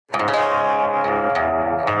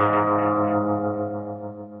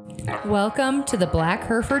Welcome to the Black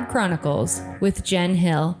Hereford Chronicles with Jen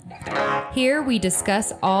Hill. Here we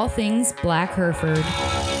discuss all things Black Hereford.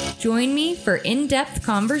 Join me for in-depth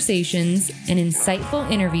conversations and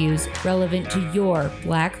insightful interviews relevant to your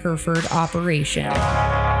Black Hereford operation.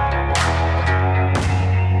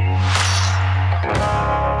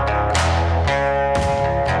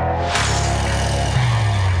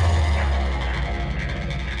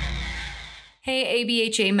 Hey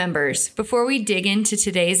ABHA members, before we dig into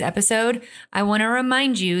today's episode, I want to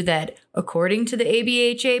remind you that according to the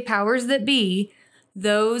ABHA powers that be,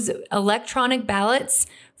 those electronic ballots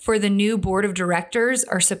for the new board of directors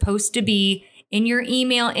are supposed to be in your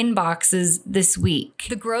email inboxes this week.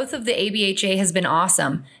 The growth of the ABHA has been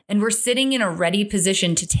awesome, and we're sitting in a ready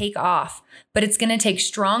position to take off, but it's going to take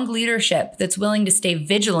strong leadership that's willing to stay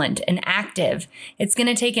vigilant and active. It's going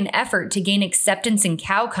to take an effort to gain acceptance in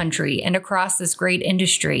cow country and across this great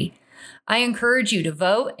industry. I encourage you to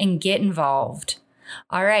vote and get involved.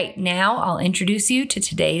 All right, now I'll introduce you to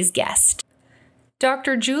today's guest.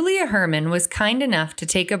 Dr. Julia Herman was kind enough to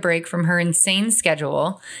take a break from her insane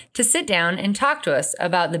schedule to sit down and talk to us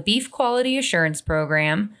about the Beef Quality Assurance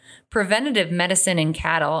Program, preventative medicine in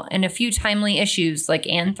cattle, and a few timely issues like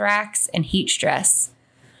anthrax and heat stress.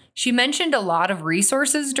 She mentioned a lot of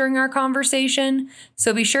resources during our conversation,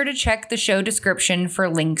 so be sure to check the show description for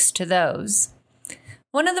links to those.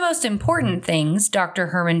 One of the most important things Dr.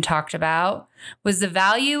 Herman talked about was the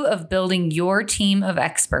value of building your team of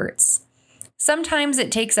experts. Sometimes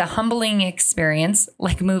it takes a humbling experience,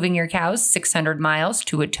 like moving your cows 600 miles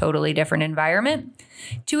to a totally different environment,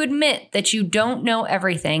 to admit that you don't know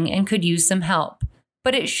everything and could use some help.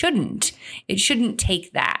 But it shouldn't. It shouldn't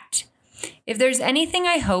take that. If there's anything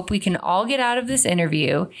I hope we can all get out of this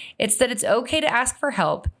interview, it's that it's okay to ask for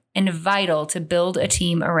help and vital to build a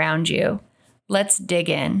team around you. Let's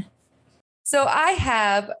dig in. So I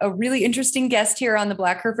have a really interesting guest here on the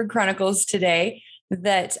Black Hereford Chronicles today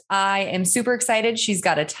that I am super excited. She's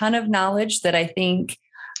got a ton of knowledge that I think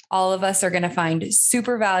all of us are going to find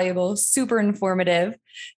super valuable, super informative.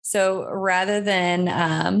 So rather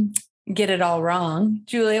than get it all wrong,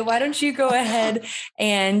 Julia, why don't you go ahead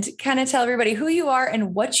and kind of tell everybody who you are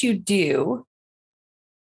and what you do?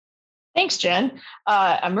 Thanks, Jen.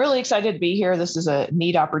 I'm really excited to be here. This is a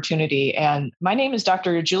neat opportunity. And my name is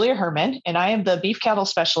Dr. Julia Herman, and I am the beef cattle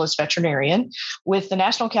specialist veterinarian with the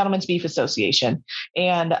National Cattlemen's Beef Association.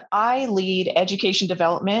 And I lead education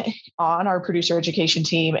development on our producer education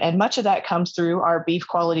team. And much of that comes through our Beef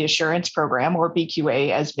Quality Assurance Program, or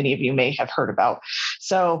BQA, as many of you may have heard about.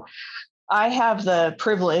 So I have the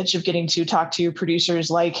privilege of getting to talk to producers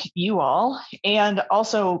like you all and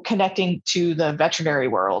also connecting to the veterinary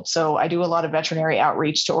world. So I do a lot of veterinary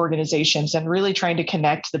outreach to organizations and really trying to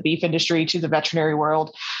connect the beef industry to the veterinary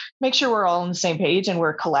world, make sure we're all on the same page and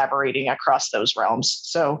we're collaborating across those realms.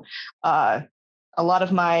 So a lot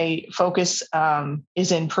of my focus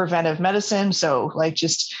is in preventive medicine. So like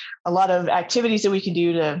just a lot of activities that we can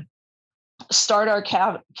do to start our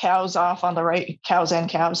cows off on the right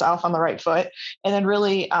foot, and then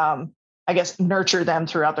really, nurture them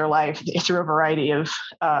throughout their life through a variety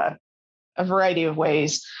of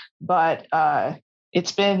ways. But I've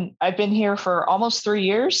been here for almost 3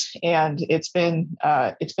 years, and it's been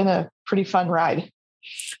a pretty fun ride.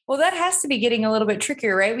 Well, that has to be getting a little bit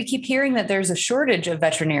trickier, right? We keep hearing that there's a shortage of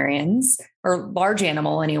veterinarians, or large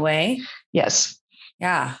animal anyway. Yes.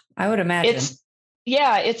 Yeah, I would imagine.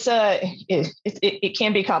 It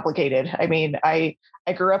can be complicated. I mean, I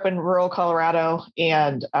grew up in rural Colorado,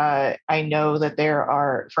 and I know that there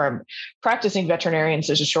are, from practicing veterinarians,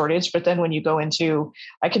 there's a shortage. But then when you go into,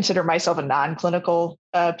 I consider myself a non-clinical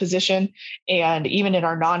position, and even in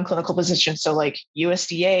our non-clinical position, so like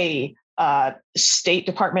USDA, State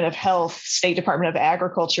Department of Health, State Department of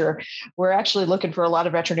Agriculture, we're actually looking for a lot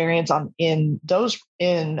of veterinarians in those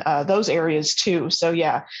areas too. So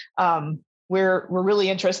yeah. We're really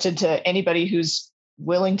interested to anybody who's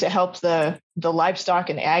willing to help the livestock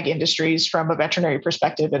and ag industries from a veterinary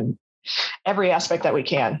perspective in every aspect that we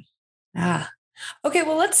can. Okay.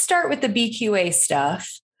 Well, let's start with the BQA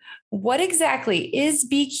stuff. What exactly is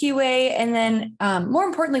BQA? And then more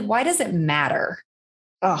importantly, why does it matter?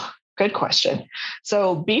 Oh, good question.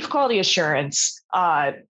 So beef quality assurance,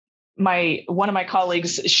 one of my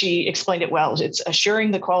colleagues, she explained it well. It's assuring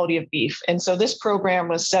the quality of beef. And so this program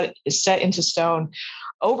was set into stone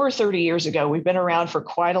over 30 years ago. We've been around for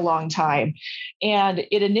quite a long time. And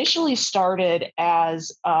it initially started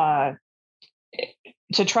as to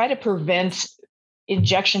try to prevent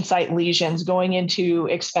injection site lesions going into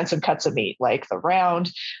expensive cuts of meat, like the round,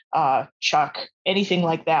 chuck, anything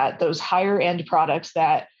like that, those higher end products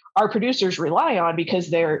that our producers rely on because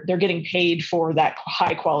they're getting paid for that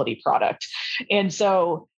high quality product. And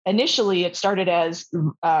so initially it started as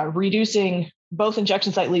reducing both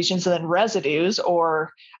injection site lesions and then residues,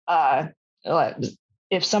 or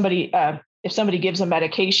if somebody gives a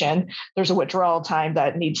medication, there's a withdrawal time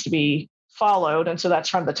that needs to be followed. And so that's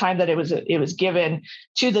from the time that it was given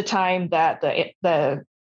to the time that the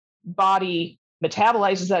body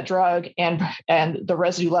metabolizes that drug and the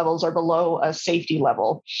residue levels are below a safety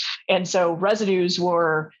level. And so residues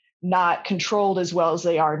were not controlled as well as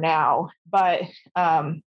they are now. But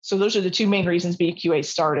so those are the two main reasons BQA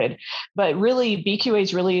started. But really,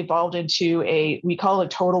 BQA's really evolved into we call it a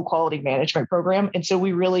total quality management program. And so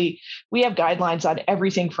we have guidelines on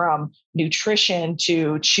everything from nutrition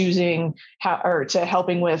to choosing to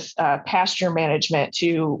helping with pasture management,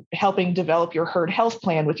 to helping develop your herd health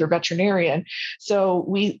plan with your veterinarian.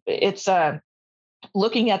 So it's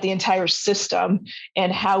looking at the entire system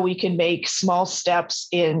and how we can make small steps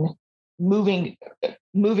in moving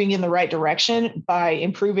in the right direction by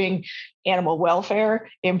improving animal welfare,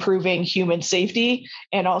 improving human safety,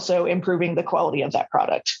 and also improving the quality of that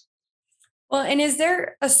product. Well, and is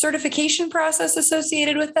there a certification process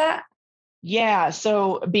associated with that? Yeah.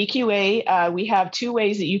 So BQA, we have two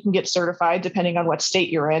ways that you can get certified depending on what state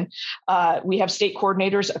you're in. We have state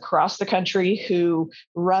coordinators across the country who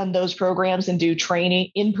run those programs and do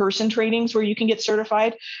in-person trainings where you can get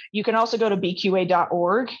certified. You can also go to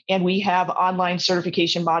bqa.org, and we have online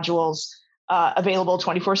certification modules available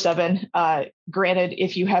 24/7. Granted,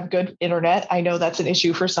 if you have good internet, I know that's an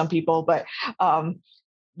issue for some people, but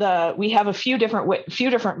we have a few different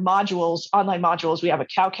modules, online modules. We have a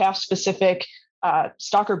cow-calf specific,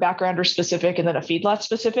 stocker backgrounder specific, and then a feedlot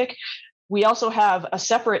specific. We also have a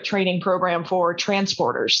separate training program for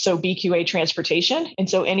transporters, so BQA transportation. And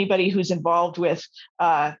so anybody who's involved with,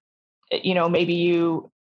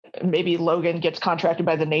 maybe Logan gets contracted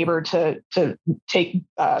by the neighbor to take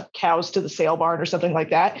cows to the sale barn or something like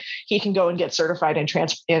that, he can go and get certified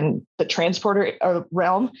in the transporter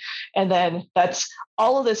realm. And then that's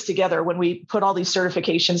all of this together. When we put all these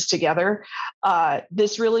certifications together,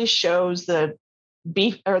 this really shows the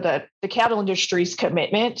beef or the cattle industry's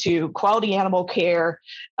commitment to quality animal care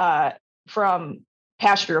from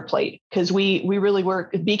pasture to plate, because we really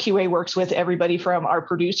BQA works with everybody from our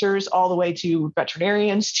producers all the way to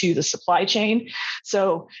veterinarians to the supply chain.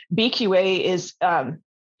 So BQA is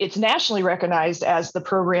it's nationally recognized as the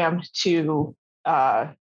program to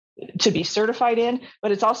be certified in,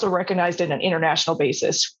 but it's also recognized in an international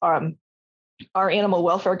basis. Our animal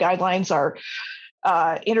welfare guidelines are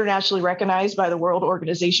internationally recognized by the World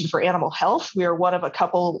Organization for Animal Health. We are one of a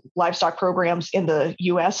couple livestock programs in the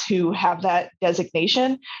U.S. who have that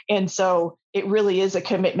designation. And so it really is a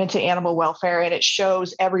commitment to animal welfare, and it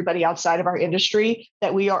shows everybody outside of our industry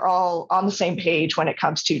that we are all on the same page when it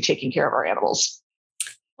comes to taking care of our animals.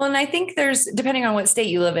 Well, and I think depending on what state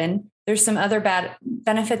you live in, there's some other bad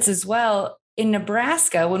benefits as well. In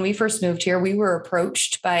Nebraska, when we first moved here, we were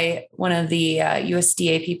approached by one of the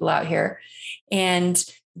USDA people out here, and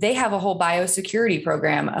they have a whole biosecurity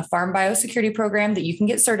program, a farm biosecurity program that you can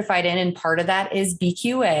get certified in. And part of that is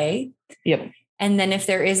BQA. Yep. And then if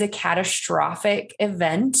there is a catastrophic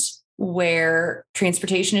event where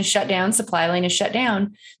transportation is shut down, supply lane is shut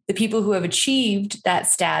down, the people who have achieved that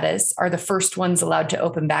status are the first ones allowed to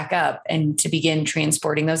open back up and to begin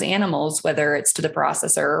transporting those animals, whether it's to the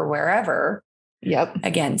processor or wherever. Yep.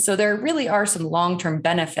 Again, so there really are some long-term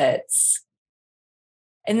benefits.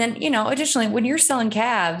 And then, additionally, when you're selling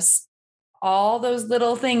calves, all those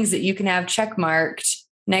little things that you can have checkmarked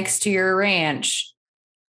next to your ranch,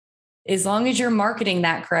 as long as you're marketing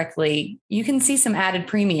that correctly, you can see some added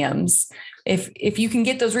premiums if you can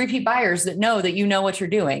get those repeat buyers that know that you know what you're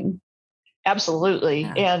doing. Absolutely.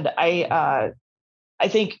 Yeah. And I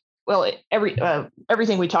think,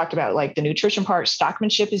 everything we talked about, like the nutrition part,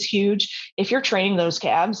 stockmanship is huge. If you're training those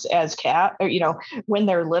calves as when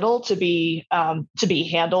they're little to be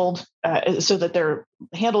handled so that they're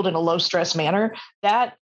handled in a low stress manner,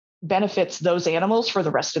 that benefits those animals for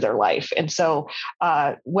the rest of their life. And so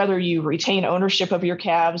whether you retain ownership of your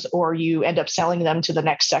calves or you end up selling them to the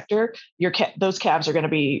next sector, those calves are going to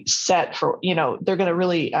be set for, they're going to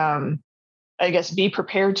really, be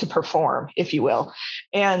prepared to perform, if you will.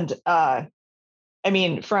 And from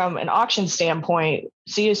an auction standpoint,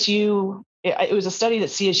 CSU, it was a study that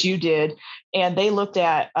CSU did, and they looked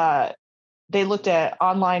at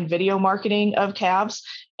online video marketing of calves,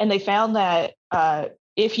 and they found that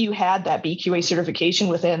if you had that BQA certification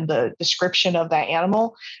within the description of that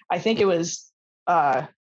animal, I think it was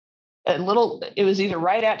it was either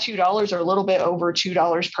right at $2 or a little bit over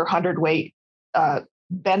 $2 per hundredweight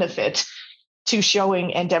benefit to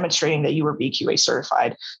showing and demonstrating that you were BQA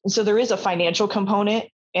certified. And so there is a financial component,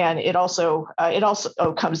 and it also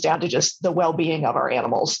comes down to just the well-being of our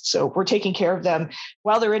animals. So we're taking care of them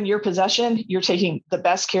while they're in your possession. You're taking the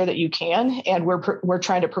best care that you can, and we're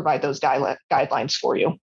trying to provide those guidelines for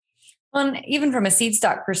you. Well, and even from a seed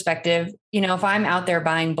stock perspective, if I'm out there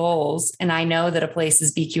buying bulls and I know that a place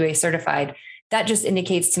is BQA certified, that just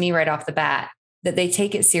indicates to me right off the bat that they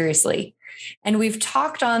take it seriously. And we've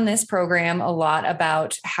talked on this program a lot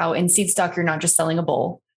about how in seed stock, you're not just selling a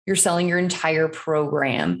bull, you're selling your entire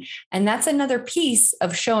program. And that's another piece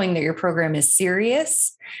of showing that your program is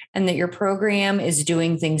serious and that your program is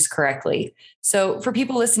doing things correctly. So for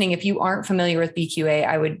people listening, if you aren't familiar with BQA,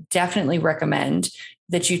 I would definitely recommend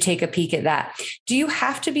that you take a peek at that. Do you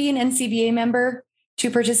have to be an NCBA member to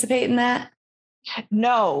participate in that?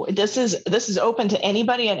 No, this is open to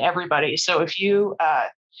anybody and everybody. So if you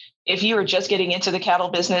are just getting into the cattle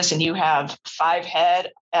business and you have 5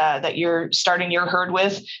 head that you're starting your herd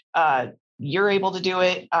with, you're able to do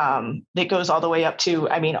it. It goes all the way up to,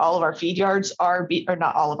 all of our feed yards are, or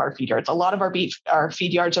not all of our feed yards. A lot of our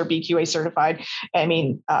feed yards are BQA certified.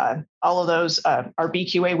 All of those, our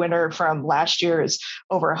BQA winner from last year is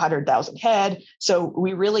over 100,000 head. So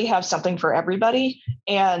we really have something for everybody.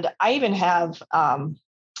 And I even have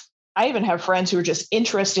friends who are just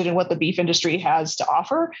interested in what the beef industry has to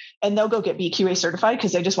offer, and they'll go get BQA certified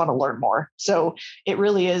because they just want to learn more. So it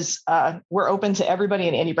really is, we're open to everybody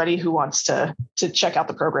and anybody who wants to check out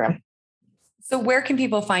the program. So where can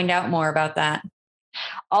people find out more about that?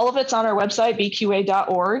 All of it's on our website,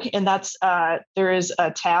 bqa.org. And that's, there is a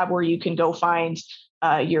tab where you can go find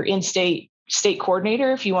your state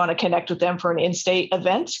coordinator if you want to connect with them for an in-state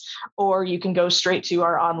event, or you can go straight to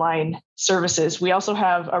our online services. We also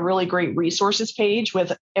have a really great resources page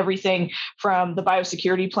with everything from the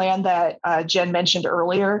biosecurity plan that Jen mentioned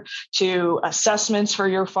earlier to assessments for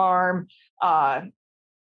your farm.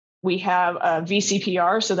 We have a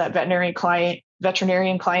VCPR, so that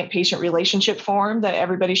veterinarian client patient relationship form that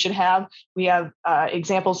everybody should have. We have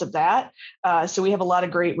examples of that. So we have a lot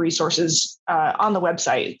of great resources on the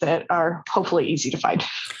website that are hopefully easy to find.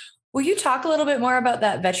 Will you talk a little bit more about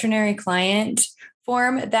that veterinary client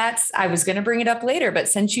form? I was going to bring it up later, but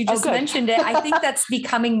since you just mentioned it, I think that's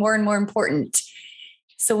becoming more and more important.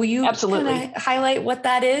 So will you absolutely highlight what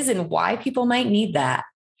that is and why people might need that?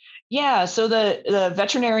 Yeah, so the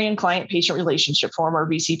veterinarian client patient relationship form, or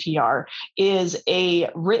VCPR, is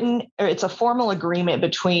it's a formal agreement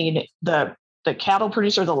between the cattle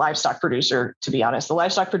producer, the livestock producer, to be honest, the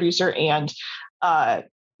livestock producer and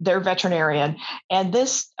their veterinarian. And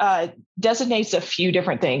this designates a few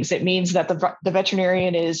different things. It means that the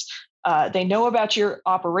veterinarian they know about your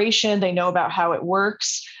operation, they know about how it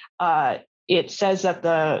works. It says that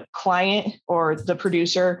the client or the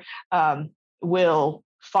producer will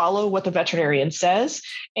follow what the veterinarian says.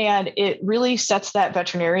 And it really sets that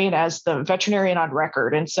veterinarian as the veterinarian on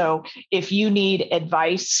record. And so if you need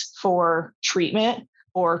advice for treatment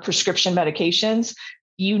or prescription medications,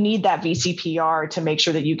 you need that VCPR to make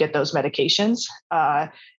sure that you get those medications.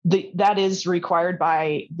 That is required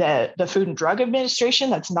by the Food and Drug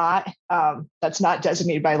Administration. That's not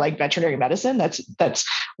designated by like veterinary medicine. That's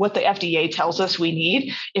what the FDA tells us we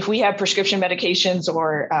need. If we have prescription medications,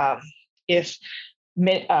 or if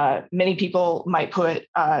many people might put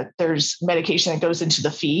there's medication that goes into the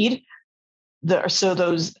feed. So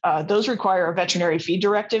those require a veterinary feed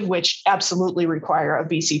directive, which absolutely require a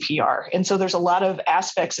VCPR. And so there's a lot of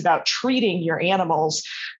aspects about treating your animals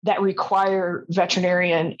that require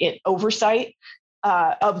veterinarian oversight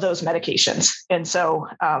of those medications. And so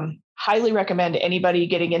highly recommend anybody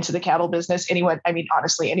getting into the cattle business,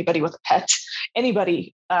 honestly, anybody with a pet,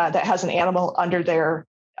 anybody that has an animal under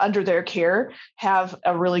their care, have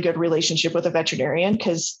a really good relationship with a veterinarian,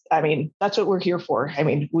 because that's what we're here for.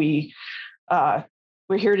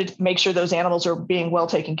 We're here to make sure those animals are being well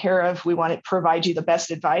taken care of. We want to provide you the best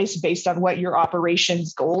advice based on what your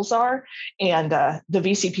operations goals are. And the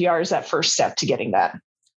VCPR is that first step to getting that.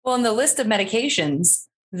 Well, and the list of medications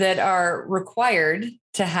that are required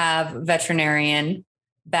to have veterinarian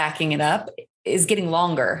backing it up is getting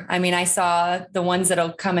longer. I saw the ones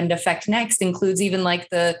that'll come into effect next includes even like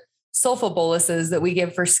the sulfa boluses that we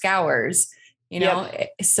give for scours,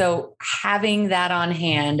 Yep. So having that on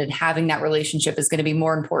hand and having that relationship is going to be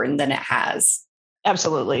more important than it has.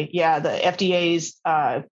 Absolutely. Yeah. The FDA's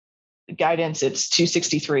guidance, it's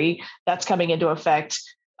 263, that's coming into effect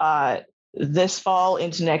this fall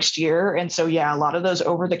into next year. And so, yeah, a lot of those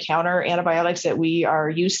over-the-counter antibiotics that we are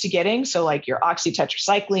used to getting, so like your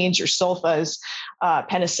oxytetracyclines, your sulfas,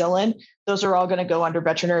 penicillin, those are all going to go under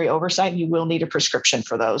veterinary oversight, and you will need a prescription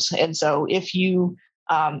for those. And so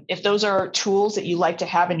if those are tools that you like to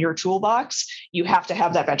have in your toolbox, you have to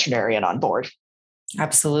have that veterinarian on board.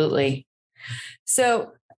 Absolutely.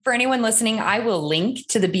 So for anyone listening, I will link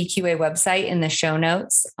to the BQA website in the show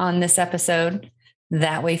notes on this episode.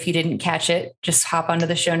 That way, if you didn't catch it, just hop onto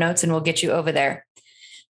the show notes and we'll get you over there.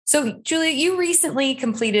 So Julia, you recently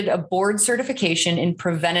completed a board certification in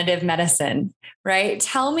preventative medicine, right?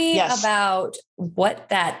 Tell me about what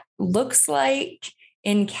that looks like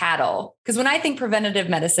in cattle. Because when I think preventative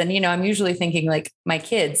medicine, I'm usually thinking like my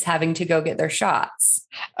kids having to go get their shots.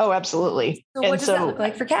 Oh, absolutely. So what does that look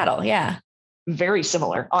like for cattle? Yeah. Very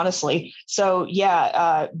similar, honestly. So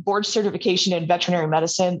board certification in veterinary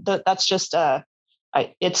medicine, that's just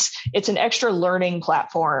it's an extra learning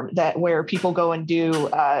platform where people go and do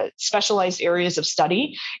specialized areas of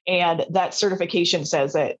study. And that certification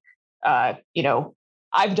says that,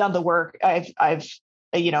 I've done the work.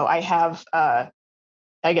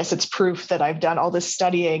 I guess it's proof that I've done all this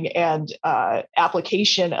studying and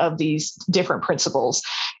application of these different principles.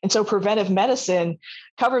 And so preventive medicine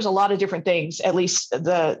covers a lot of different things, at least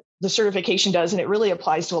the certification does. And it really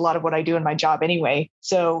applies to a lot of what I do in my job anyway.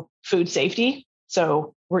 So food safety.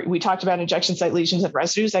 So we talked about injection site lesions and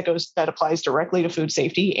residues. That applies directly to food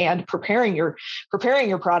safety and preparing your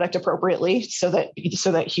product appropriately so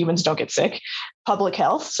that humans don't get sick. Public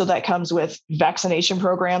health. So that comes with vaccination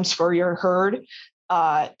programs for your herd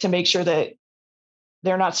to make sure that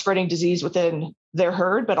they're not spreading disease within their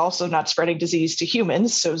herd, but also not spreading disease to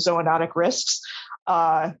humans. So zoonotic risks.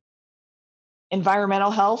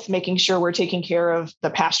 Environmental health, making sure we're taking care of the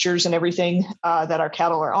pastures and everything that our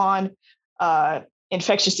cattle are on.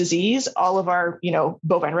 Infectious disease, all of our,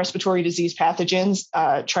 bovine respiratory disease pathogens,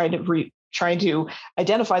 trying to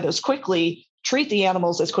identify those quickly, treat the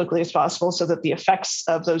animals as quickly as possible so that the effects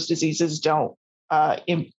of those diseases don't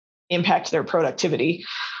impact their productivity.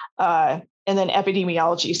 And then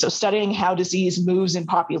epidemiology, so studying how disease moves in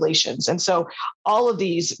populations. And so all of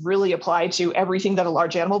these really apply to everything that a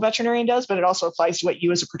large animal veterinarian does, but it also applies to what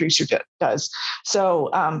you as a producer does. So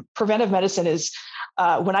preventive medicine is,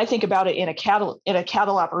 when I think about it in a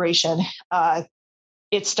cattle operation,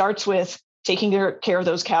 it starts with taking care of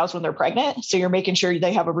those cows when they're pregnant. So you're making sure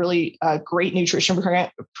they have a really great nutrition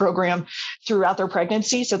program throughout their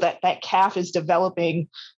pregnancy so that calf is developing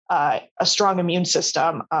a strong immune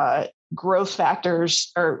system, growth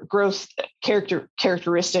factors or growth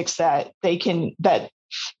characteristics that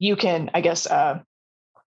you can, I guess,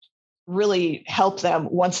 really help them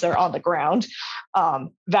once they're on the ground.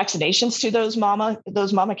 Vaccinations to those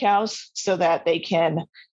mama cows so that they can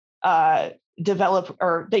develop,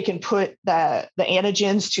 or they can put the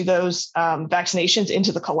antigens to those vaccinations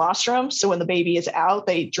into the colostrum. So when the baby is out,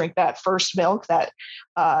 they drink that first milk that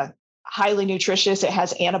highly nutritious. It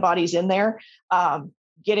has antibodies in there.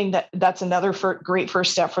 That's another great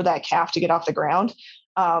first step for that calf to get off the ground.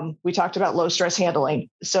 We talked about low stress handling.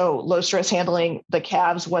 So low stress handling the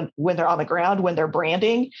calves when they're on the ground, when they're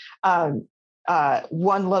branding. One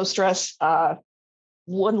low stress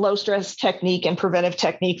technique and preventive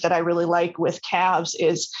technique that I really like with calves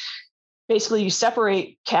is basically you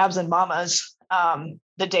separate calves and mamas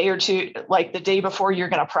the day or two, like the day before you're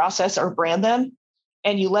going to process or brand them,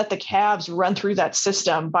 and you let the calves run through that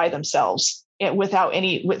system by themselves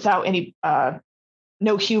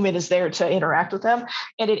no human is there to interact with them.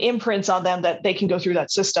 And it imprints on them that they can go through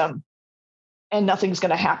that system and nothing's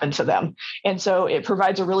going to happen to them. And so it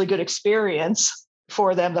provides a really good experience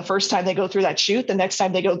for them. The first time they go through that chute, the next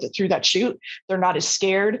time they go through that chute, they're not as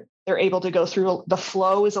scared. They're able to go through, the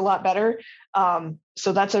flow is a lot better.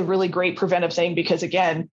 So that's a really great preventive thing because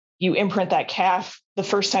again, you imprint that calf the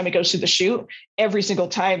first time it goes through the chute. Every single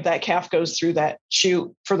time that calf goes through that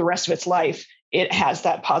chute for the rest of its life, it has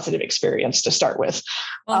that positive experience to start with.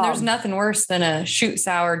 Well, and there's nothing worse than a chute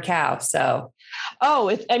soured cow. So,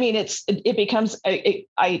 it becomes,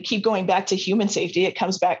 I keep going back to human safety. It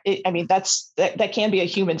comes back. That can be a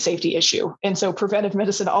human safety issue. And so preventive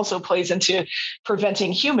medicine also plays into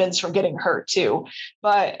preventing humans from getting hurt too.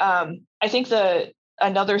 But I think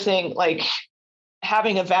another thing, like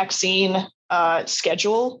having a vaccine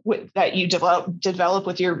schedule that you develop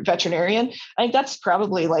with your veterinarian. I think that's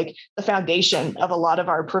probably like the foundation of a lot of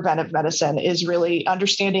our preventive medicine is really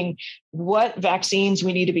understanding what vaccines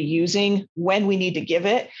we need to be using, when we need to give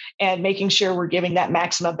it, and making sure we're giving that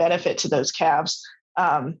maximum benefit to those calves.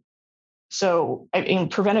 So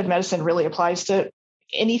preventive medicine really applies to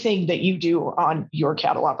anything that you do on your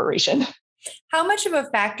cattle operation. How much of a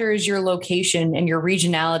factor is your location and your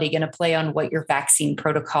regionality going to play on what your vaccine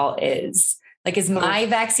protocol is? Like, is my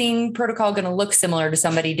vaccine protocol going to look similar to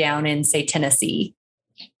somebody down in, say, Tennessee?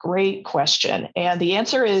 Great question. And the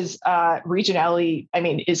answer is regionality,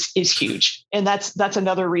 is huge. And that's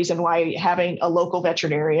another reason why having a local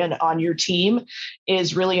veterinarian on your team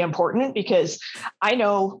is really important, because I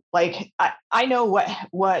know, I know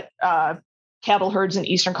what cattle herds in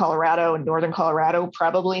Eastern Colorado and Northern Colorado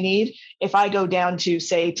probably need. If I go down to,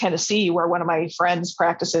 say, Tennessee, where one of my friends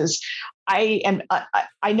practices, I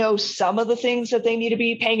know some of the things that they need to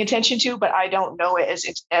be paying attention to, but I don't know it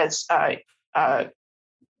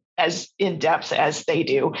as in depth as they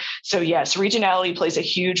do. So yes, regionality plays a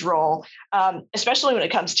huge role, especially when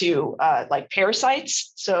it comes to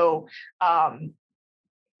parasites. So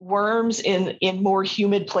worms in more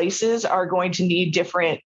humid places are going to need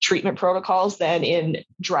different treatment protocols than in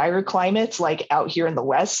drier climates, like out here in the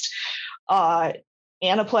West.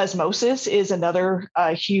 Anaplasmosis is another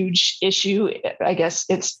huge issue. I guess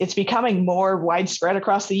it's becoming more widespread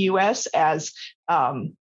across the U.S. as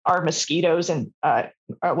our mosquitoes and our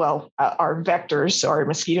vectors, so our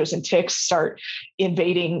mosquitoes and ticks, start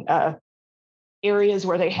invading areas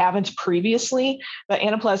where they haven't previously. But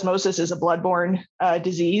anaplasmosis is a bloodborne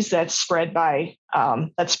disease that's spread by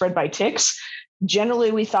ticks.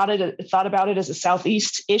 Generally, we thought about it as a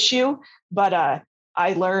Southeast issue, but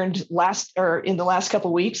I learned in the last couple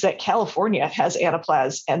of weeks that California has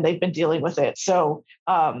anaplas and they've been dealing with it. So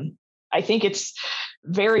I think it's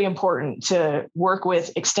very important to work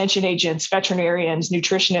with extension agents, veterinarians,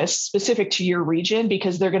 nutritionists specific to your region,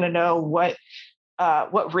 because they're going to know what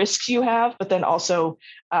risks you have, but then also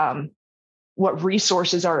what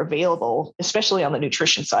resources are available, especially on the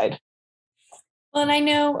nutrition side. Well, and I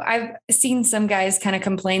know I've seen some guys kind of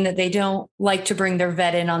complain that they don't like to bring their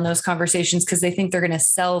vet in on those conversations because they think they're going to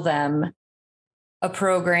sell them a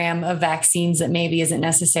program of vaccines that maybe isn't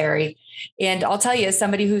necessary. And I'll tell you, as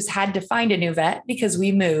somebody who's had to find a new vet because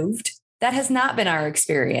we moved, that has not been our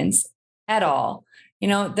experience at all. You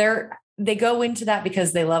know, they go into that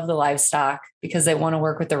because they love the livestock, because they want to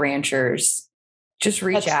work with the ranchers. Just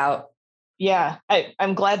reach out. Yeah,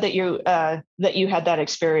 I'm glad that you had that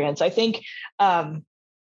experience. I think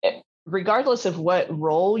regardless of what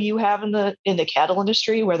role you have in the cattle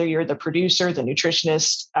industry, whether you're the producer, the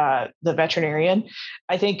nutritionist, the veterinarian,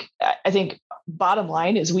 I think bottom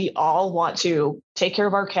line is we all want to take care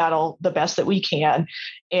of our cattle the best that we can,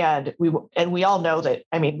 and we all know that.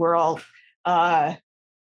 I mean, we're all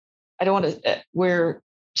we're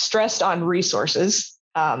stressed on resources.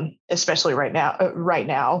 Especially right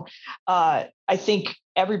now, I think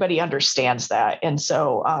everybody understands that. And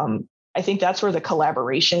so I think that's where the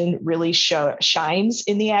collaboration really shines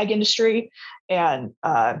in the ag industry. And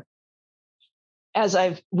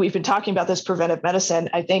we've been talking about this preventive medicine,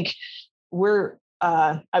 I think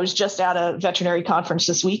I was just at a veterinary conference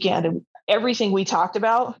this weekend, and everything we talked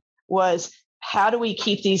about was, how do we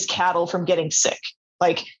keep these cattle from getting sick?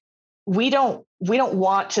 Like, we don't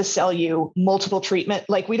want to sell you multiple treatment.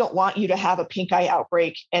 Like, we don't want you to have a pink eye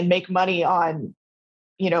outbreak and make money on,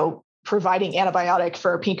 providing antibiotic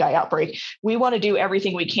for a pink eye outbreak. We want to do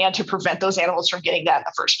everything we can to prevent those animals from getting that in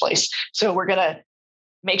the first place. So we're going to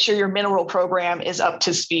make sure your mineral program is up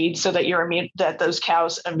to speed so that that those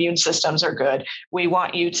cows' immune systems are good. We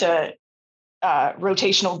want you to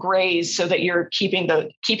rotational graze so that you're keeping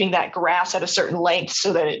that grass at a certain length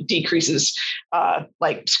so that it decreases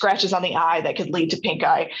like scratches on the eye that could lead to pink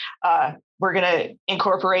eye. We're going to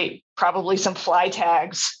incorporate probably some fly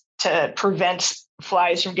tags to prevent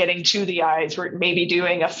flies from getting to the eyes. We're maybe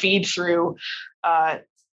doing a feed through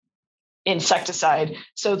insecticide.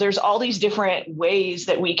 So there's all these different ways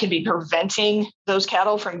that we can be preventing those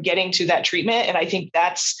cattle from getting to that treatment. And I think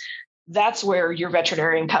that's where your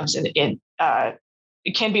veterinarian comes in.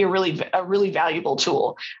 It can be a really valuable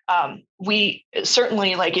tool. We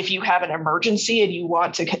certainly, like, if you have an emergency and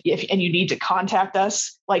you need to contact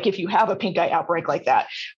us, like if you have a pink eye outbreak like that,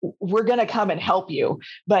 we're going to come and help you.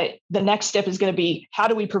 But the next step is going to be, how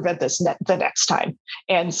do we prevent this the next time?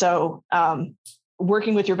 And so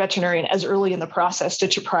working with your veterinarian as early in the process to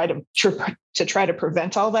try to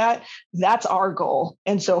prevent all that, that's our goal.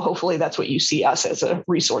 And so hopefully that's what you see us as a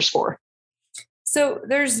resource for. So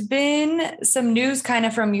there's been some news kind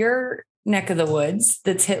of from your neck of the woods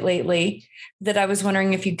that's hit lately that I was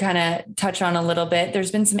wondering if you'd kind of touch on a little bit.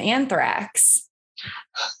 There's been some anthrax.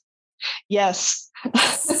 Yes.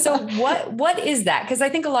 So what is that? Because I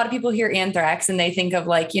think a lot of people hear anthrax and they think of,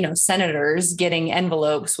 like, senators getting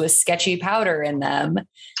envelopes with sketchy powder in them.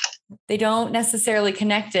 They don't necessarily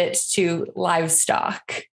connect it to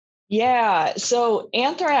livestock. Yeah. So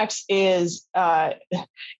anthrax is,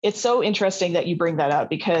 it's so interesting that you bring that up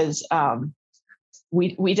because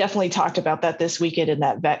we definitely talked about that this weekend in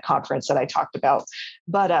that vet conference that I talked about.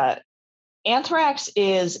 But anthrax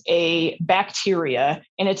is a bacteria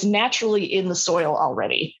and it's naturally in the soil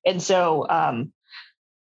already. And so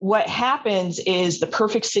what happens is the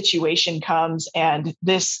perfect situation comes, and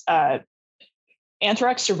this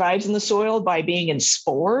anthrax survives in the soil by being in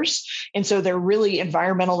spores. And so they're really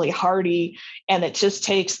environmentally hardy. And it just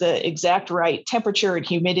takes the exact right temperature and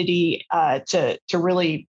humidity to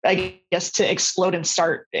really, I guess, to explode and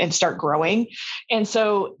start growing. And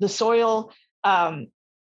so the soil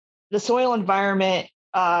environment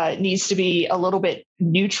needs to be a little bit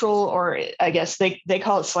neutral, or I guess they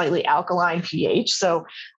call it slightly alkaline pH. So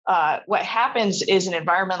what happens is an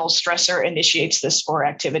environmental stressor initiates this spore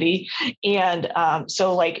activity. And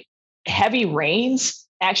so like heavy rains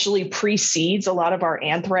actually precedes a lot of our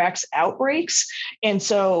anthrax outbreaks. And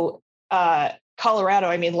so Colorado,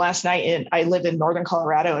 I mean, last night I live in northern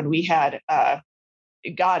Colorado, and we had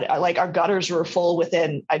like our gutters were full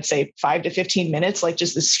within, I'd say 5 to 15 minutes, like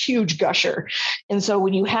just this huge gusher. And so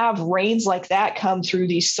when you have rains like that come through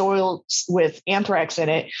these soils with anthrax in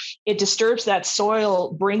it, it disturbs that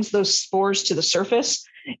soil, brings those spores to the surface.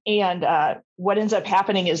 And what ends up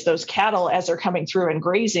happening is those cattle, as they're coming through and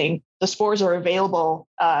grazing, the spores are available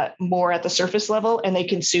more at the surface level, and they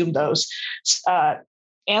consume those.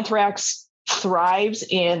 Anthrax thrives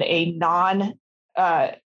in a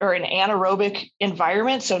or an anaerobic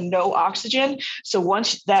environment, so no oxygen. So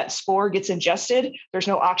once that spore gets ingested, there's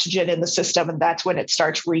no oxygen in the system, and that's when it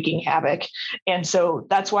starts wreaking havoc. And so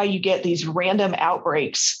that's why you get these random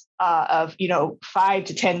outbreaks of 5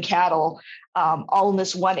 to 10 cattle all in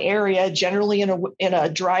this one area, generally in a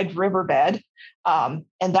dried riverbed. And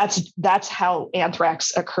that's how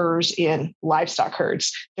anthrax occurs in livestock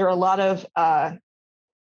herds. There are a lot of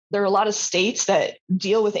states that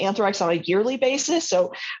deal with anthrax on a yearly basis.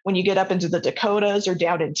 So when you get up into the Dakotas or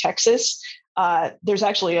down in Texas, there's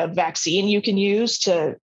actually a vaccine you can use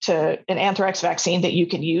to an anthrax vaccine that you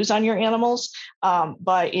can use on your animals.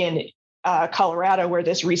 But in Colorado, where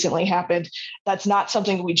this recently happened, that's not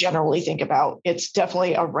something we generally think about. It's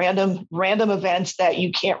definitely a random event that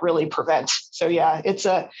you can't really prevent. So yeah, it's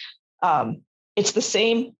the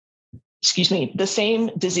same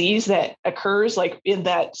disease that occurs like in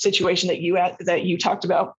that situation that you talked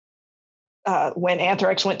about when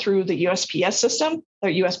anthrax went through the USPS system or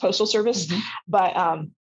US Postal Service. Mm-hmm. But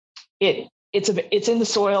it's in the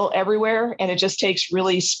soil everywhere, and it just takes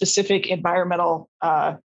really specific environmental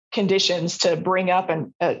conditions to bring up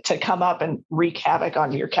and to come up and wreak havoc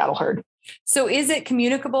on your cattle herd. So is it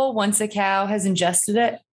communicable once a cow has ingested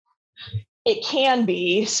it? It can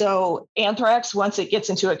be. So anthrax, once it gets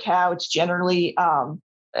into a cow, it's generally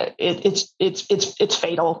it's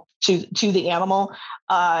fatal to the animal.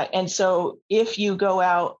 And so if you go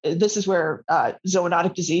out, this is where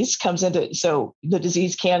zoonotic disease comes into. So the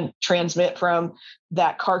disease can transmit from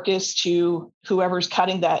that carcass to whoever's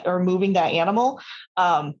cutting that or moving that animal.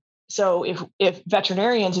 So if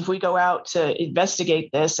veterinarians, if we go out to investigate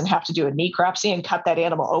this and have to do a necropsy and cut that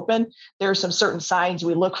animal open, there are some certain signs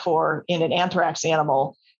we look for in an anthrax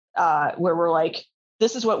animal where we're like,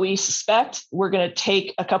 this is what we suspect. We're going to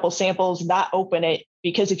take a couple samples, not open it,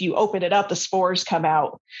 because if you open it up, the spores come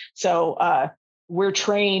out. So we're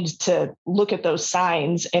trained to look at those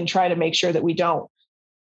signs and try to make sure that we don't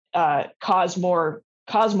cause more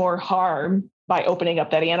harm by opening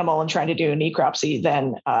up that animal and trying to do a necropsy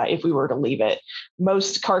than if we were to leave it.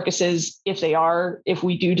 Most carcasses, if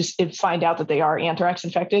we do just find out that they are anthrax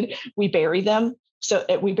infected, we bury them. So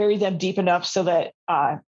we bury them deep enough so that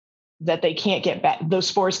that they can't get back, those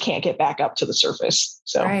spores can't get back up to the surface.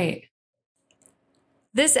 So right.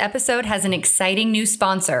 This episode has an exciting new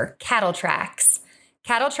sponsor, Cattle Tracks.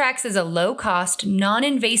 Cattle Tracks is a low-cost,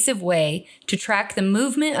 non-invasive way to track the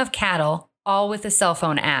movement of cattle, all with a cell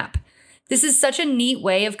phone app. This is such a neat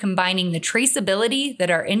way of combining the traceability that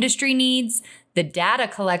our industry needs, the data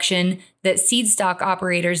collection that seed stock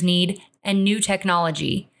operators need, and new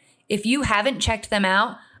technology. If you haven't checked them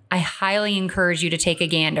out, I highly encourage you to take a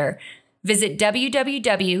gander. Visit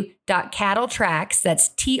www.cattletracks, that's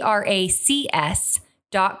TRACS.com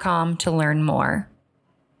to learn more.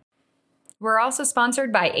 We're also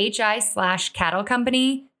sponsored by HI/Cattle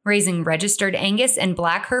Company, raising registered Angus and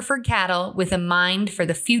Black Hereford cattle with a mind for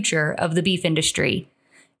the future of the beef industry.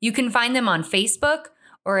 You can find them on Facebook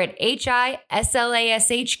or at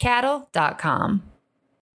HISLASHcattle.com.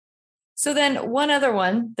 So then one other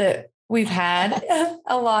one that we've had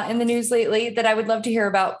a lot in the news lately that I would love to hear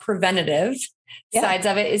about preventative sides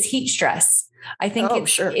of it is heat stress. I think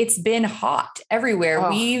it's been hot everywhere. Oh.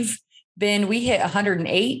 We hit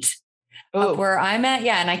 108 up where I'm at.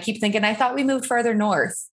 Yeah. And I keep thinking, I thought we moved further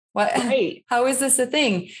north. What? Right. How is this a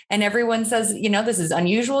thing? And everyone says, this is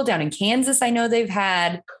unusual. Down in Kansas, I know they've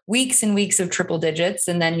had weeks and weeks of triple digits.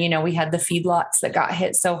 And then, we had the feedlots that got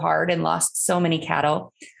hit so hard and lost so many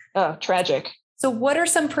cattle. Oh, tragic. So what are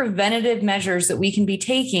some preventative measures that we can be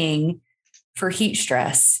taking for heat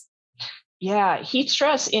stress? Yeah, heat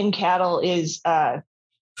stress in cattle is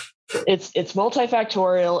it's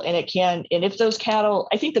multifactorial, and if those cattle,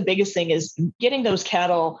 I think the biggest thing is getting those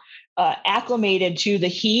cattle acclimated to the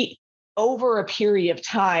heat over a period of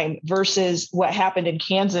time versus what happened in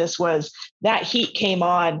Kansas was that heat came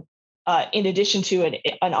on in addition to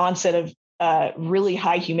an onset of really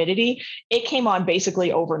high humidity. It came on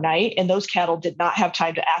basically overnight, and those cattle did not have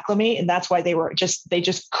time to acclimate. And that's why they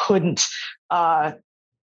just couldn't,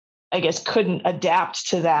 couldn't adapt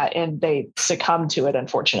to that, and they succumbed to it,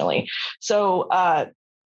 unfortunately. So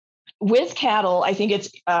with cattle, I think it's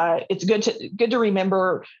good to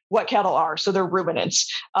remember what cattle are. So they're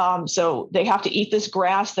ruminants. So they have to eat this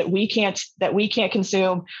grass that we can't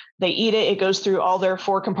consume. They eat it. It goes through all their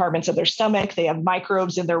 4 compartments of their stomach. They have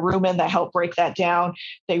microbes in their rumen that help break that down.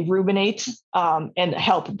 They ruminate and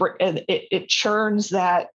help. It churns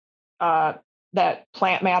that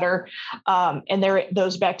plant matter, and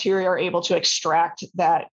those bacteria are able to extract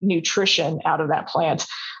that nutrition out of that plant.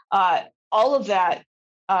 All of that.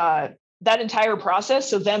 That entire process,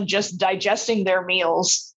 so them just digesting their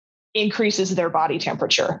meals increases their body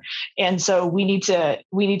temperature. And so we need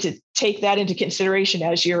to take that into consideration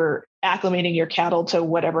as you're acclimating your cattle to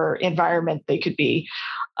whatever environment they could be.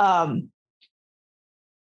 The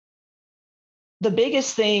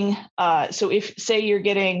biggest thing, so if say you're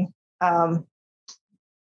getting,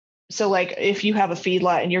 so like if you have a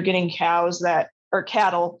feedlot and you're getting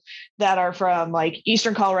cattle that are from like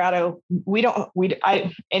Eastern Colorado,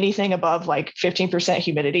 anything above like 15%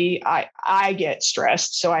 humidity, I get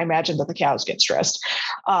stressed. So I imagine that the cows get stressed.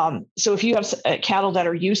 So if you have cattle that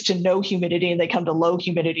are used to no humidity and they come to low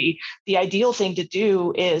humidity, the ideal thing to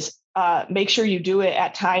do is make sure you do it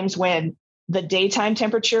at times when the daytime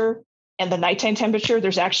temperature and the nighttime temperature,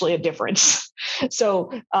 there's actually a difference.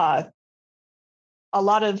 So a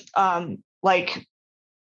lot of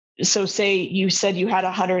so say you said you had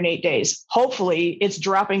 108 days, hopefully it's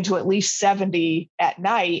dropping to at least 70 at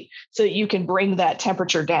night so that you can bring that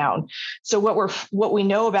temperature down. So what we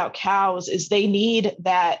know about cows is they need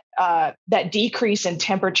that decrease in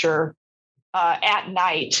temperature at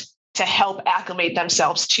night to help acclimate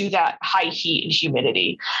themselves to that high heat and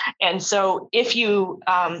humidity. And so if you,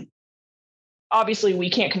 obviously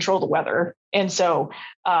we can't control the weather. And so,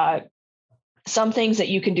 some things that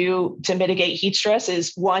you can do to mitigate heat stress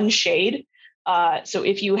is one, shade. So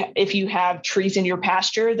if you have trees in your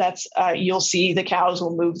pasture, that's you'll see the cows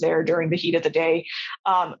will move there during the heat of the day.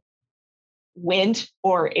 Wind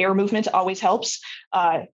or air movement always helps.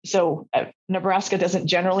 So Nebraska doesn't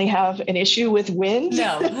generally have an issue with wind.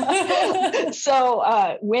 No.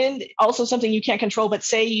 So wind also something you can't control. But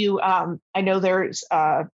say you, I know there's.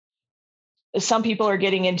 Some people are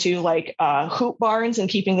getting into like hoop barns and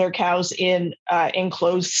keeping their cows in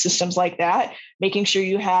enclosed systems like that, making sure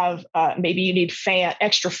you have, maybe you need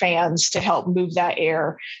extra fans to help move that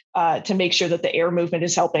air to make sure that the air movement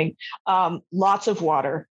is helping. Lots of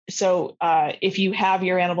water. So if you have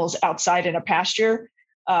your animals outside in a pasture,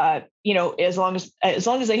 as long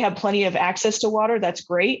as they have plenty of access to water, that's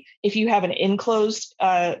great. If you have an enclosed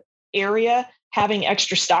area, having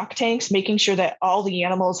extra stock tanks, making sure that all the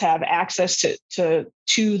animals have access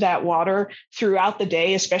to that water throughout the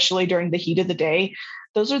day, especially during the heat of the day.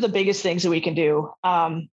 Those are the biggest things that we can do.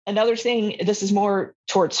 Another thing, this is more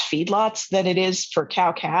towards feedlots than it is for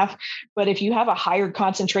cow-calf, but if you have a higher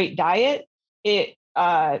concentrate diet,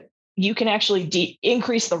 you can actually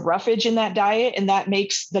increase the roughage in that diet, and that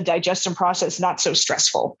makes the digestion process not so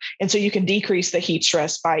stressful. And so you can decrease the heat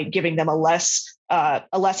stress by giving them a less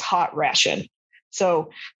hot ration. So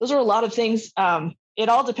those are a lot of things. It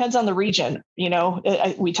all depends on the region.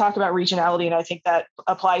 We talk about regionality, and I think that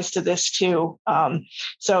applies to this too.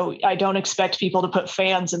 So I don't expect people to put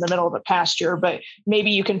fans in the middle of a pasture, but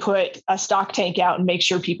maybe you can put a stock tank out and make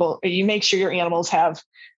sure your animals have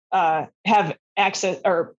access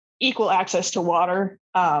or equal access to water.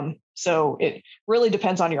 So it really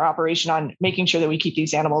depends on your operation on making sure that we keep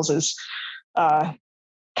these animals as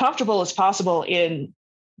comfortable as possible in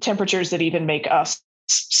temperatures that even make us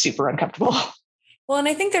super uncomfortable. Well, and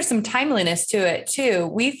I think there's some timeliness to it too.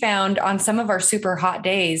 We found on some of our super hot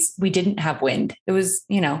days, we didn't have wind. It was,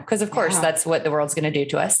 because of course that's what the world's going to do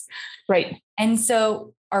to us. Right. And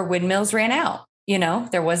so our windmills ran out,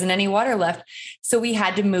 there wasn't any water left. So we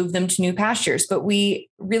had to move them to new pastures, but we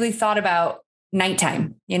really thought about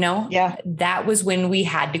nighttime, Yeah. that was when we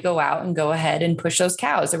had to go out and go ahead and push those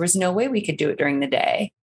cows. There was no way we could do it during the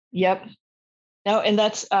day. Yep. No, and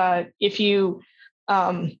that's if you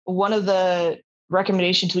one of the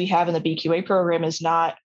recommendations we have in the BQA program is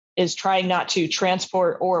trying not to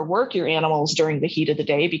transport or work your animals during the heat of the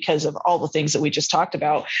day because of all the things that we just talked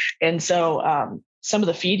about. And so some of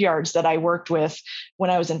the feed yards that I worked with when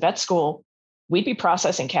I was in vet school, we'd be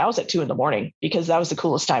processing cows at 2 a.m. because that was the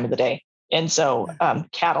coolest time of the day. And so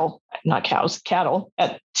cattle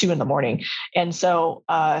at 2 a.m. And so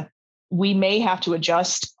we may have to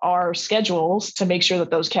adjust our schedules to make sure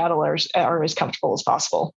that those cattle are as comfortable as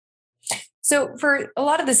possible. So for a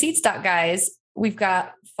lot of the seed stock guys, we've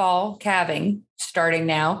got fall calving starting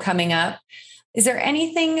now, coming up. Is there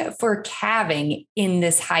anything for calving in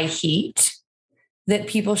this high heat that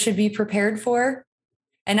people should be prepared for?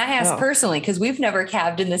 And I ask personally, because we've never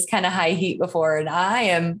calved in this kind of high heat before. And I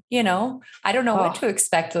am, I don't know what to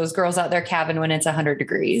expect those girls out there calving when it's 100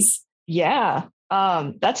 degrees. Yeah.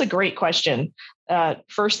 That's a great question.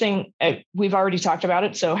 First thing, we've already talked about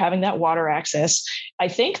it. So having that water access, I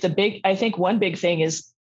think one big thing is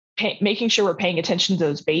making sure we're paying attention to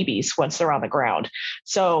those babies once they're on the ground.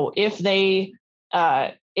 So if they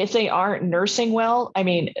aren't nursing well,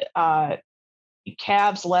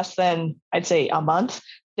 calves less than, I'd say, a month,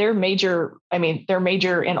 their major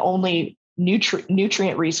and only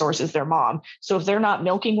nutrient resource is their mom. So if they're not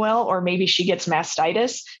milking well, or maybe she gets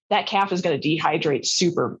mastitis, that calf is going to dehydrate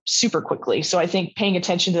super, super quickly. So I think paying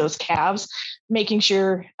attention to those calves, making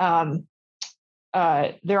sure there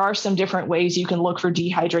are some different ways you can look for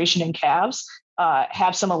dehydration in calves,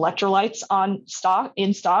 have some electrolytes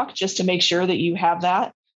in stock, just to make sure that you have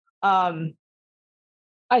that. I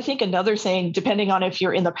think another thing, depending on if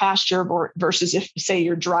you're in the pasture versus if, say,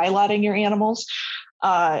 you're dry latting your animals,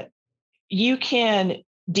 you can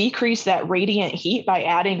decrease that radiant heat by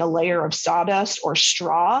adding a layer of sawdust or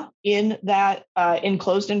straw in that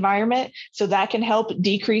enclosed environment. So that can help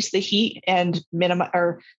decrease the heat and mitigate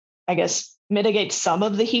some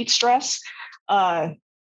of the heat stress. I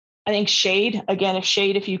think shade,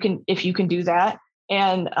 if you can do that.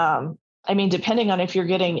 And depending on if you're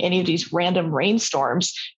getting any of these random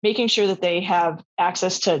rainstorms, making sure that they have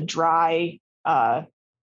access to dry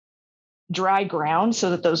ground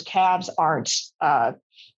so that those calves aren't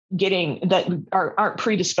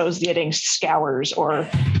predisposed to getting scours or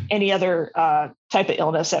any other type of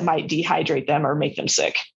illness that might dehydrate them or make them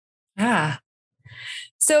sick.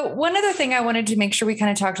 So one other thing I wanted to make sure we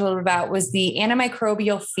kind of talked a little bit about was the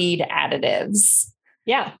antimicrobial feed additives.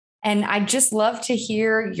 Yeah. And I'd just love to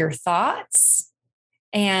hear your thoughts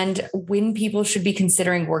and when people should be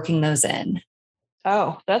considering working those in.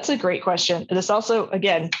 Oh, that's a great question. This also,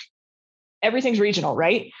 again, everything's regional,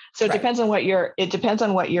 right? So it depends on what your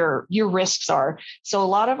risks are. So a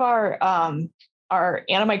lot of our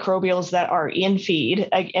antimicrobials that are in feed,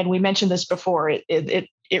 and we mentioned this before, it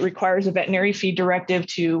requires a veterinary feed directive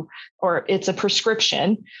or it's a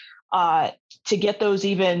prescription to get those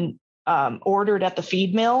even ordered at the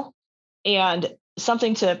feed mill. And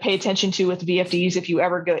something to pay attention to with VFDs if you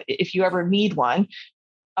ever need one.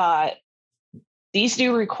 These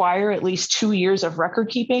do require at least 2 years of record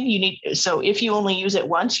keeping. So if you only use it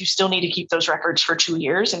once, you still need to keep those records for 2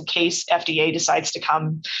 years in case FDA decides to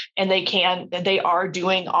come, and they are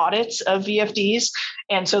doing audits of VFDs.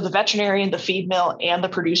 And so the veterinarian, the feed mill, and the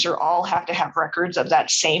producer all have to have records of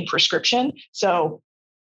that same prescription. So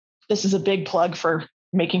this is a big plug for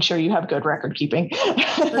making sure you have good record keeping.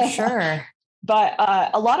 For sure. But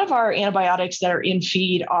a lot of our antibiotics that are in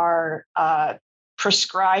feed are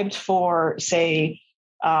prescribed for, say,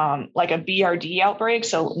 like a BRD outbreak,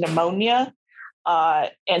 so pneumonia.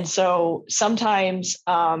 And so sometimes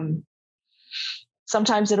it'll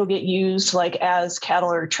get used like as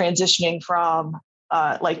cattle are transitioning from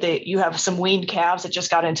you have some weaned calves that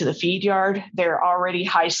just got into the feed yard. They're already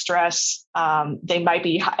high stress. They might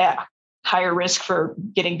be at higher risk for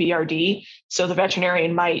getting BRD. So the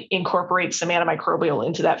veterinarian might incorporate some antimicrobial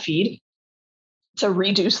into that feed to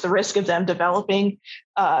reduce the risk of them developing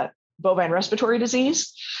bovine respiratory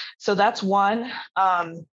disease. So that's one.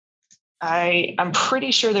 I'm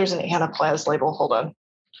pretty sure there's an anaplas label. Hold on.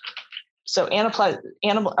 So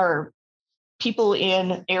people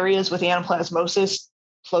in areas with anaplasmosis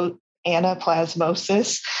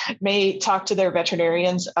may talk to their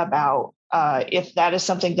veterinarians about if that is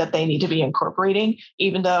something that they need to be incorporating,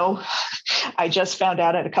 even though I just found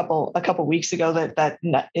out a couple weeks ago that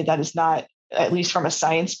is not, at least from a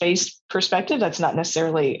science-based perspective, that's not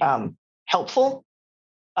necessarily helpful.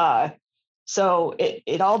 So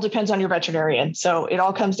it all depends on your veterinarian. So it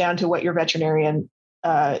all comes down to what your veterinarian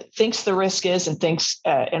thinks the risk is and thinks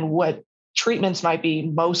and what treatments might be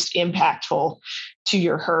most impactful to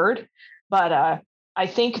your herd. But I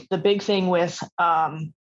think the big thing with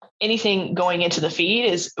anything going into the feed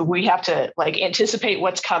is we have to anticipate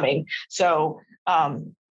what's coming. So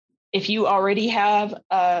if you already have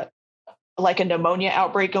a pneumonia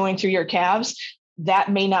outbreak going through your calves,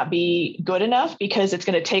 that may not be good enough because it's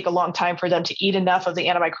going to take a long time for them to eat enough of the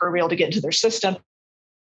antimicrobial to get into their system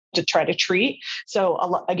to try to treat.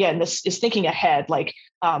 So again, this is thinking ahead.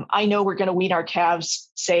 I know we're going to wean our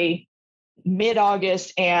calves, say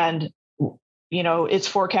mid-August, and it's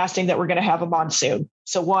forecasting that we're going to have a monsoon.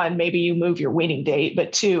 So one, maybe you move your weaning date,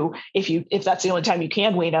 but two, if that's the only time you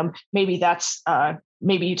can wean them, maybe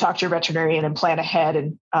you talk to your veterinarian and plan ahead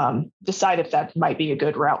and decide if that might be a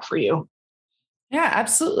good route for you. Yeah,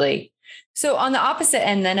 absolutely. So on the opposite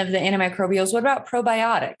end then of the antimicrobials, what about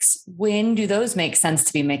probiotics? When do those make sense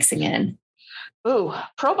to be mixing in? Ooh,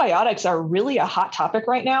 probiotics are really a hot topic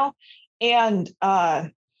right now. And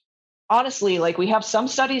honestly, we have some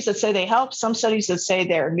studies that say they help, some studies that say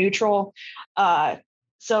they're neutral.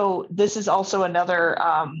 So this is also another,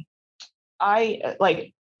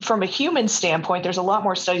 from a human standpoint, there's a lot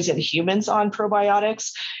more studies in humans on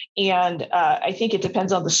probiotics. And I think it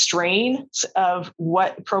depends on the strains of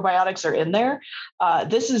what probiotics are in there.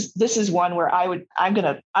 This is one where I'm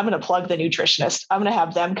gonna plug the nutritionist. I'm gonna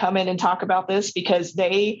have them come in and talk about this because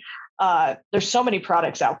there's so many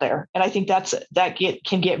products out there. And I think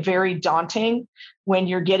can get very daunting when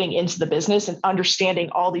you're getting into the business and understanding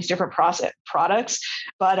all these different products.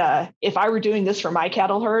 But if I were doing this for my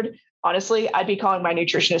cattle herd, honestly, I'd be calling my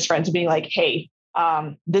nutritionist friends and being like, hey,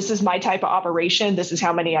 this is my type of operation. This is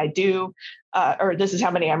how many I do, or this is how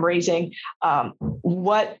many I'm raising.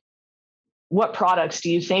 What products do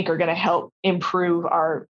you think are going to help improve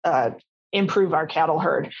our cattle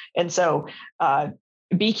herd? And so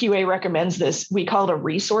BQA recommends this. We call it a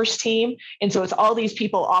resource team. And so it's all these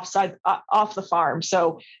people off the farm.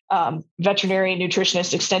 So veterinarian,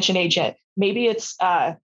 nutritionist, extension agent, maybe it's,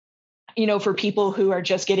 for people who are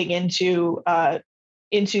just getting into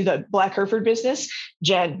the Black Hereford business.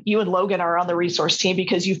 Jen, you and Logan are on the resource team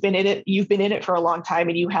because you've been in it for a long time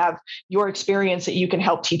and you have your experience that you can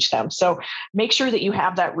help teach them. So make sure that you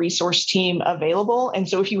have that resource team available. And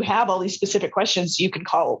so if you have all these specific questions, you can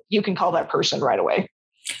call that person right away.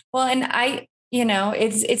 Well, and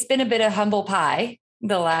it's been a bit of humble pie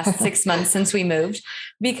the last 6 months since we moved,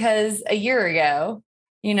 because a year ago,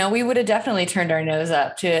 we would have definitely turned our nose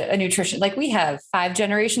up to a nutrition. We have 5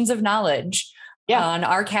 generations of knowledge on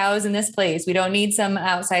our cows in this place. We don't need some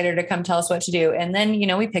outsider to come tell us what to do. And then,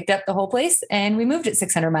 we picked up the whole place and we moved it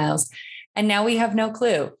 600 miles and now we have no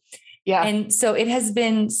clue. Yeah. And so it has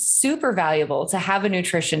been super valuable to have a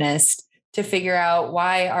nutritionist to figure out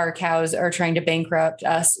why our cows are trying to bankrupt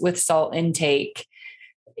us with salt intake.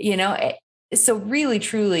 So really,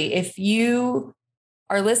 truly, if you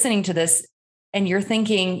are listening to this and you're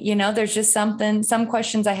thinking, there's just some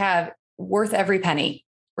questions I have worth every penny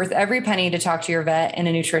to talk to your vet and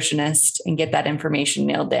a nutritionist and get that information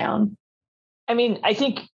nailed down. I mean, I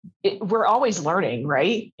think we're always learning,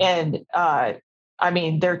 right? And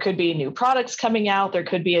there could be new products coming out. There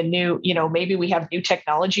could be a new, maybe we have new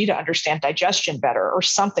technology to understand digestion better or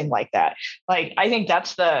something like that. I think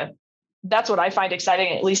that's what I find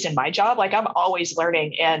exciting, at least in my job. I'm always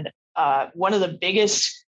learning. And one of the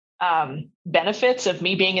biggest benefits of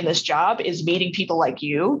me being in this job is meeting people like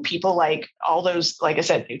you, people like all those, like I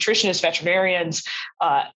said, nutritionists, veterinarians,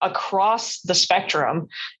 across the spectrum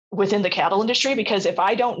within the cattle industry. Because if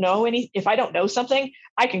I don't know something,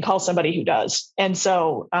 I can call somebody who does. And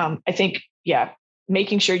so I think,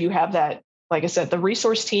 making sure you have that, like I said, the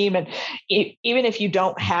resource team. And even if you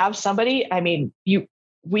don't have somebody,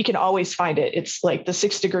 we can always find it. It's like the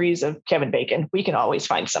 6 degrees of Kevin Bacon. We can always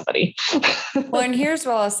find somebody. Well, and here's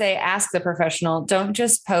what I'll say, ask the professional. Don't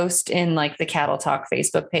just post in the Cattle Talk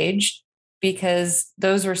Facebook page, because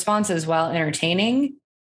those responses, while entertaining,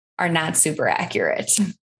 are not super accurate.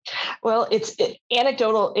 Well, it's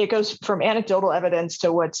anecdotal. It goes from anecdotal evidence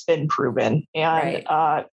to what's been proven. And,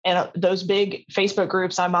 right. And those big Facebook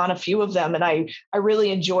groups, I'm on a few of them, and I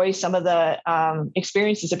really enjoy some of the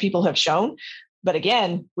experiences that people have shown. But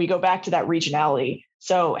again, we go back to that regionality.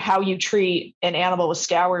 So how you treat an animal with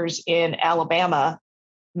scours in Alabama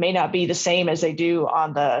may not be the same as they do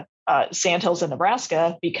on the sandhills in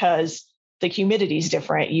Nebraska, because the humidity is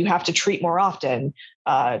different. You have to treat more often.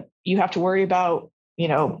 You have to worry about,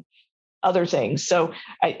 other things. So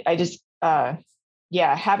I just,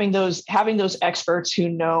 having those experts who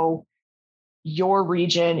know your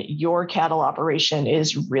region, your cattle operation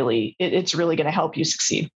is really, it's really going to help you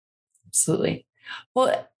succeed. Absolutely.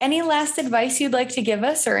 Well, any last advice you'd like to give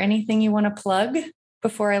us or anything you want to plug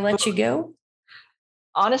before I let you go?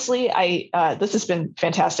 Honestly, this has been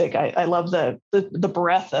fantastic. I love the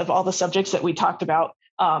breadth of all the subjects that we talked about.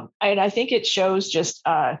 And I think it shows just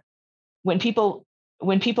when people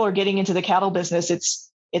are getting into the cattle business,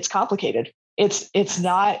 it's complicated. It's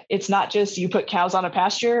not just you put cows on a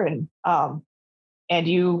pasture and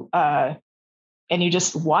you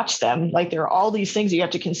just watch them. Like, there are all these things you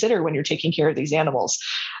have to consider when you're taking care of these animals.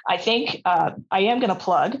 I think I am going to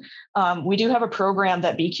plug. We do have a program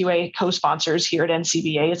that BQA co-sponsors here at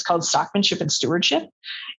NCBA. It's called Stockmanship and Stewardship.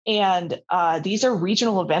 And these are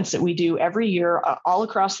regional events that we do every year all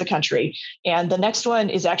across the country. And the next one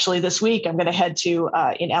is actually this week. I'm going to head to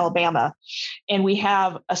in Alabama. And we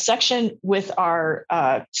have a section with our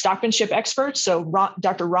stockmanship experts. So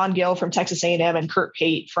Dr. Ron Gill from Texas A&M and Kurt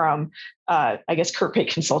Pate from Kurt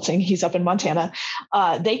Pate Consulting. He's up in Montana.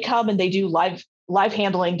 They come and they do live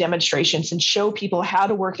handling demonstrations and show people how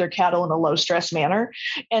to work their cattle in a low stress manner.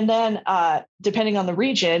 And then depending on the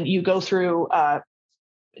region, you go through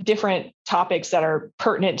different topics that are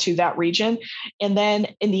pertinent to that region. And then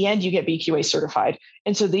in the end, you get BQA certified.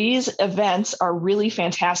 And so these events are really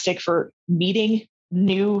fantastic for meeting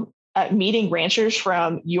ranchers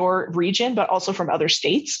from your region, but also from other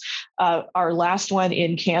states. Our last one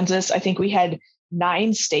in Kansas, I think we had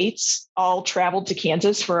 9 states all traveled to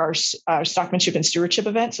Kansas for our stockmanship and stewardship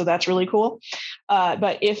event. So that's really cool.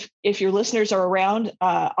 But if your listeners are around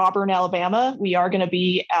Auburn, Alabama, we are going to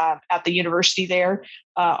be at the university there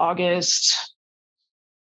August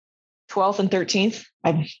 12th and 13th.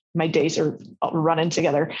 My days are running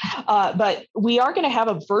together. But we are going to have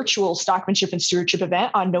a virtual stockmanship and stewardship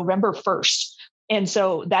event on November 1st. And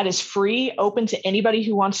so that is free, open to anybody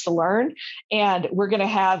who wants to learn. And we're going to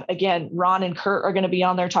have, again, Ron and Kurt are going to be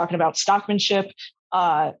on there talking about stockmanship.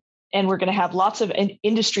 And we're going to have lots of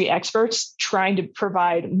industry experts trying to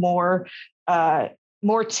provide more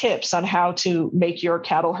tips on how to make your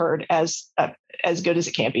cattle herd as good as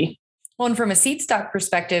it can be. Well, and from a seed stock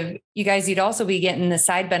perspective, you'd also be getting the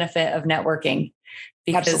side benefit of networking,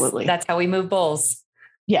 because Absolutely. That's how we move bulls.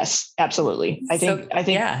 Yes, absolutely. I think,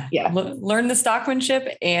 yeah. Learn the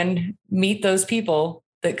stockmanship and meet those people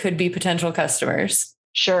that could be potential customers.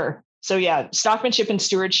 Sure. So yeah,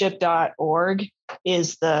 stockmanshipandstewardship.org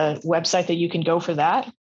is the website that you can go for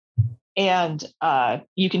that. And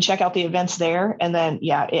you can check out the events there. And then,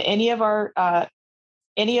 any of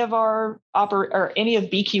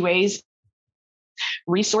BQA's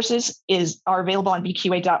resources are available on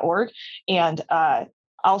bqa.org. And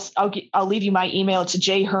I'll leave you my email to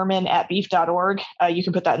jherman@beef.org. You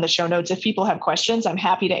can put that in the show notes. If people have questions, I'm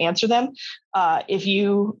happy to answer them. If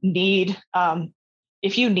you need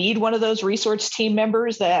one of those resource team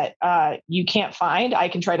members that you can't find, I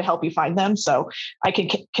can try to help you find them. So I can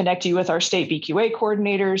connect you with our state BQA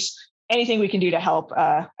coordinators. Anything we can do to help.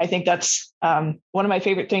 I think that's one of my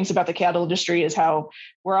favorite things about the cattle industry is how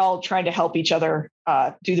we're all trying to help each other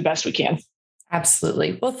do the best we can.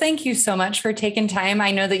 Absolutely. Well, thank you so much for taking time.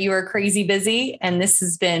 I know that you are crazy busy, and this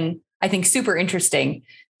has been, I think, super interesting.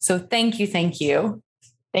 So thank you. Thank you.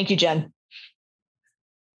 Thank you, Jen.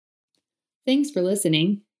 Thanks for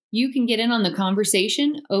listening. You can get in on the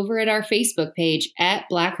conversation over at our Facebook page at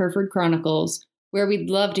Black Hereford Chronicles, where we'd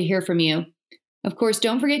love to hear from you. Of course,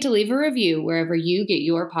 don't forget to leave a review wherever you get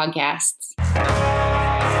your podcasts.